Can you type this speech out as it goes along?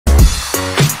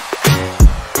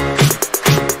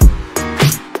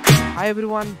Hi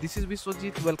everyone, this is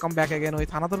Biswajit. Welcome back again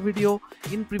with another video.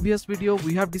 In previous video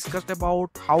we have discussed about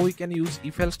how we can use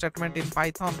if-else statement in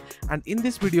Python, and in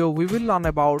this video we will learn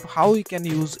about how we can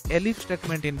use Elif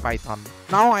statement in Python.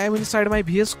 Now I am inside my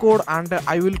VS Code and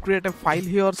I will create a file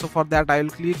here. So for that I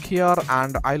will click here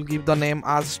and I will give the name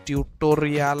as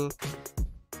tutorial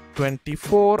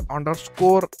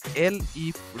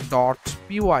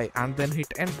 24_elif.py and then hit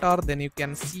enter. Then you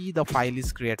can see the file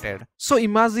is created. So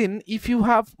imagine if you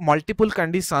have multiple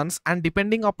conditions and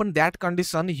depending upon that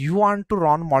condition you want to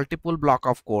run multiple block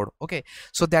of code. Okay,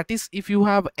 so that is if you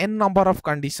have n number of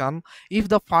condition. If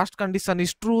the first condition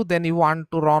is true, then you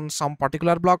want to run some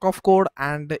particular block of code,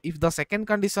 and if the second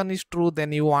condition is true,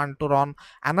 then you want to run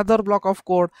another block of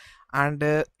code, and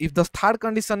if the third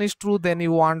condition is true, then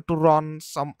you want to run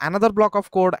some another block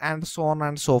of code, and so on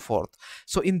and so forth.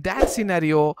 So in that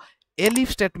scenario elif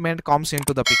statement comes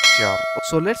into the picture.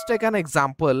 So let's take an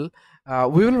example.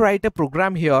 We will write a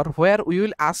program here where we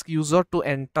will ask user to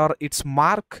enter its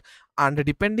mark, and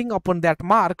depending upon that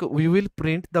mark we will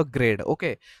print the grade.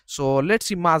 Okay, so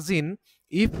let's imagine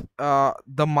if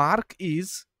the mark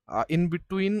is in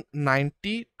between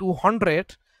 90 to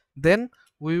 100, then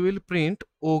we will print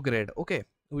O grade. Okay,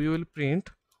 we will print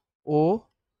O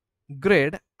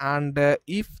grade, and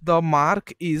if the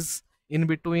mark is in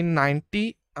between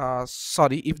 90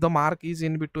 if the mark is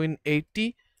in between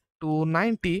 80 to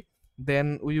 90,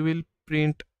 then we will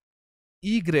print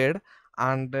E grade,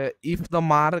 and if the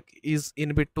mark is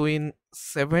in between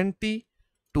 70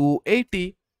 to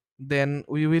 80, then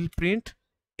we will print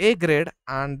A grade,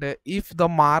 and if the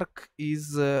mark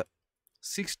is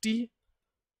 60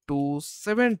 to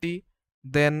 70,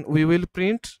 then we will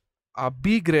print a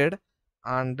B grade,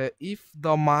 and if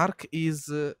the mark is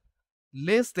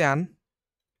less than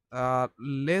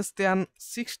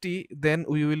 60, then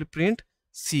we will print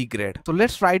C grade. So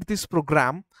let's write this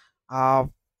program. I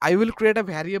will create a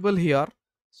variable here.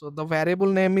 So the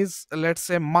variable name is, let's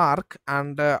say, mark,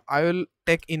 and I will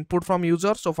take input from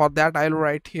user. So for that I will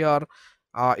write here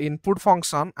input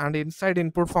function, and inside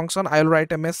input function I will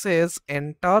write a message,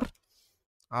 enter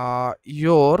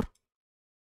your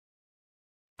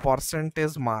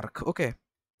percentage mark. Okay,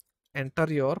 enter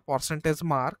your percentage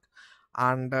mark,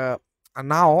 and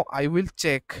now I will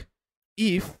check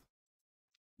if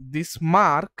this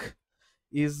mark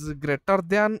is greater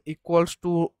than equals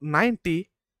to 90,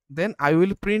 then I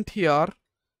will print here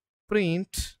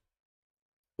print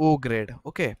O grade.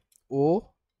 Okay,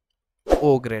 O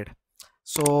grade.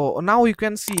 So now you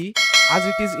can see, as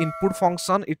it is input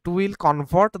function, it will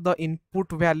convert the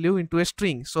input value into a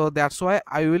string. So that's why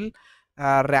I will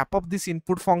wrap up this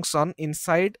input function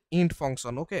inside int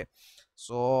function. Okay,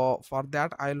 so for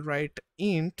that I'll write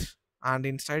int, and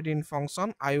inside int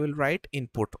function I will write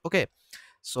input. Okay,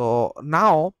 so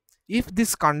now if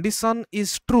this condition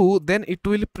is true, then it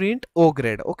will print O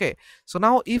grade. Okay, so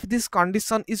now if this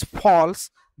condition is false,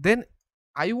 then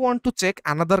I want to check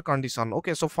another condition.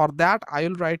 Okay, so for that I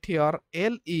will write here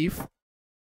elif,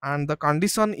 and the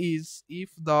condition is if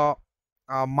the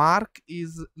mark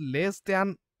is less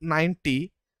than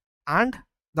 90 and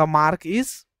the mark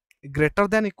is greater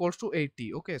than equals to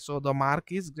 80. Okay, so the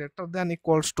mark is greater than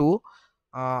equals to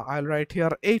I'll write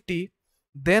here 80,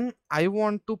 then I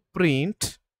want to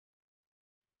print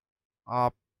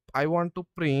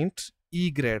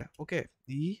E grade. Okay,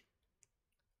 E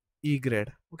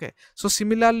grade. Okay, so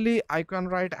similarly I can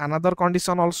write another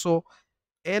condition also,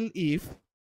 elif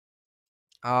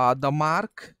the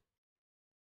mark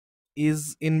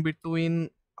is in between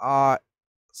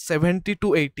 70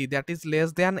 to 80, that is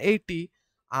less than 80,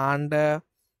 and the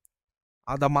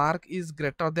mark is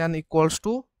greater than equals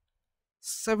to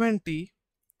 70,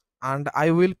 and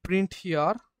I will print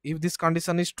here, if this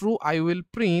condition is true, I will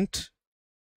print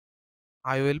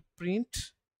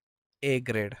A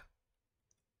grade.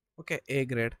 Okay, A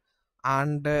grade,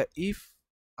 and if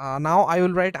now I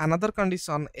will write another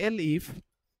condition, elif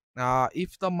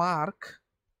if the mark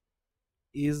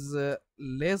is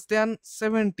less than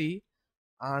 70,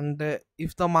 and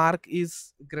if the mark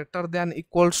is greater than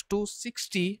equals to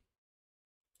 60,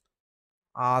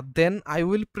 then I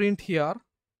will print here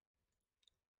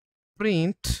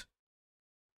print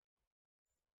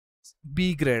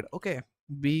B grade. Okay,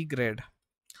 B grade.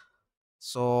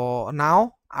 So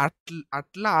now at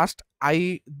last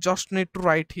I just need to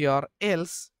write here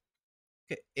else.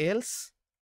 Okay, else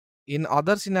in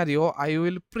other scenario I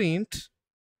will print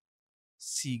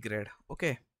C grade.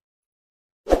 Okay,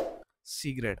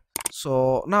 C grade.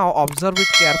 So now observe it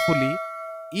carefully.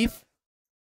 If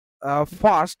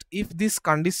first, if this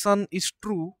condition is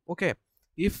true, okay,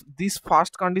 if this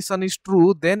first condition is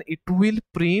true, then it will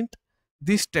print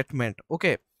this statement.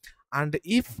 Okay, and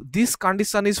if this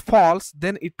condition is false,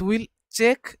 then it will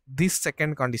check this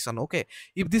second condition. Okay,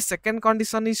 if this second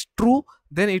condition is true,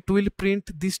 then it will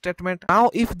print this statement. Now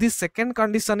if this second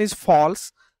condition is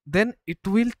false, then it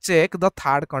will check the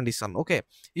third condition. Okay,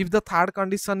 if the third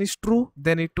condition is true,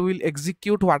 then it will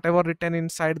execute whatever written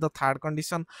inside the third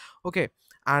condition. Okay,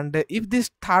 and if this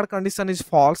third condition is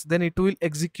false, then it will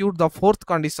execute the fourth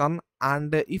condition,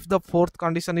 and if the fourth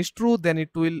condition is true, then it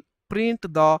will print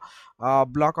the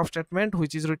block of statement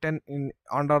which is written in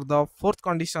under the fourth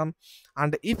condition.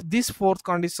 And if this fourth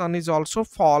condition is also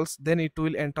false, then it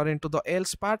will enter into the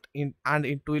else part and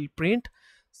it will print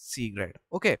C grade.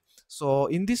 Okay, so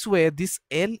in this way this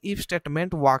elif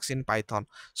statement works in Python.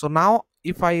 So now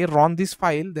if I run this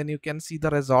file, then you can see the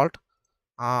result.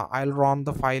 I'll run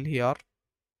the file here,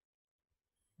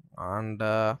 and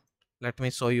let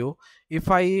me show you.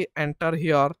 If I enter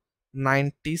here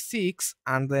 96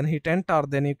 and then hit enter,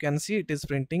 then you can see it is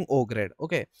printing O grade.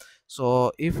 Okay,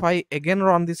 so if I again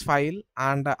run this file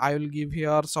and I will give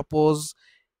here suppose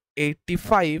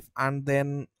 85 and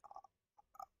then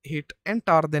hit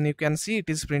enter, then you can see it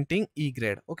is printing E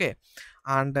grade. Okay,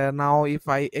 and now if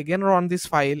I again run this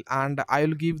file and I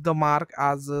will give the mark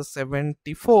as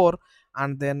 74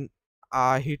 and then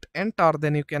hit enter,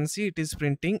 then you can see it is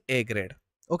printing A grade.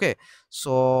 Okay,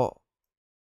 so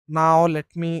now let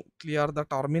me clear the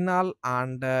terminal,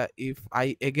 and if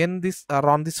I again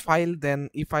run this file, then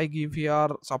if I give here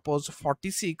suppose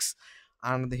 46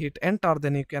 and hit enter,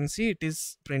 then you can see it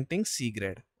is printing C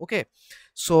grade. Okay,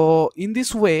 so in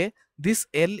this way this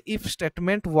elif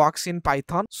statement works in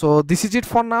Python. So this is it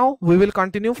for now. We will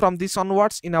continue from this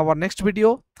onwards in our next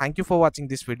video. Thank you for watching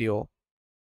this video.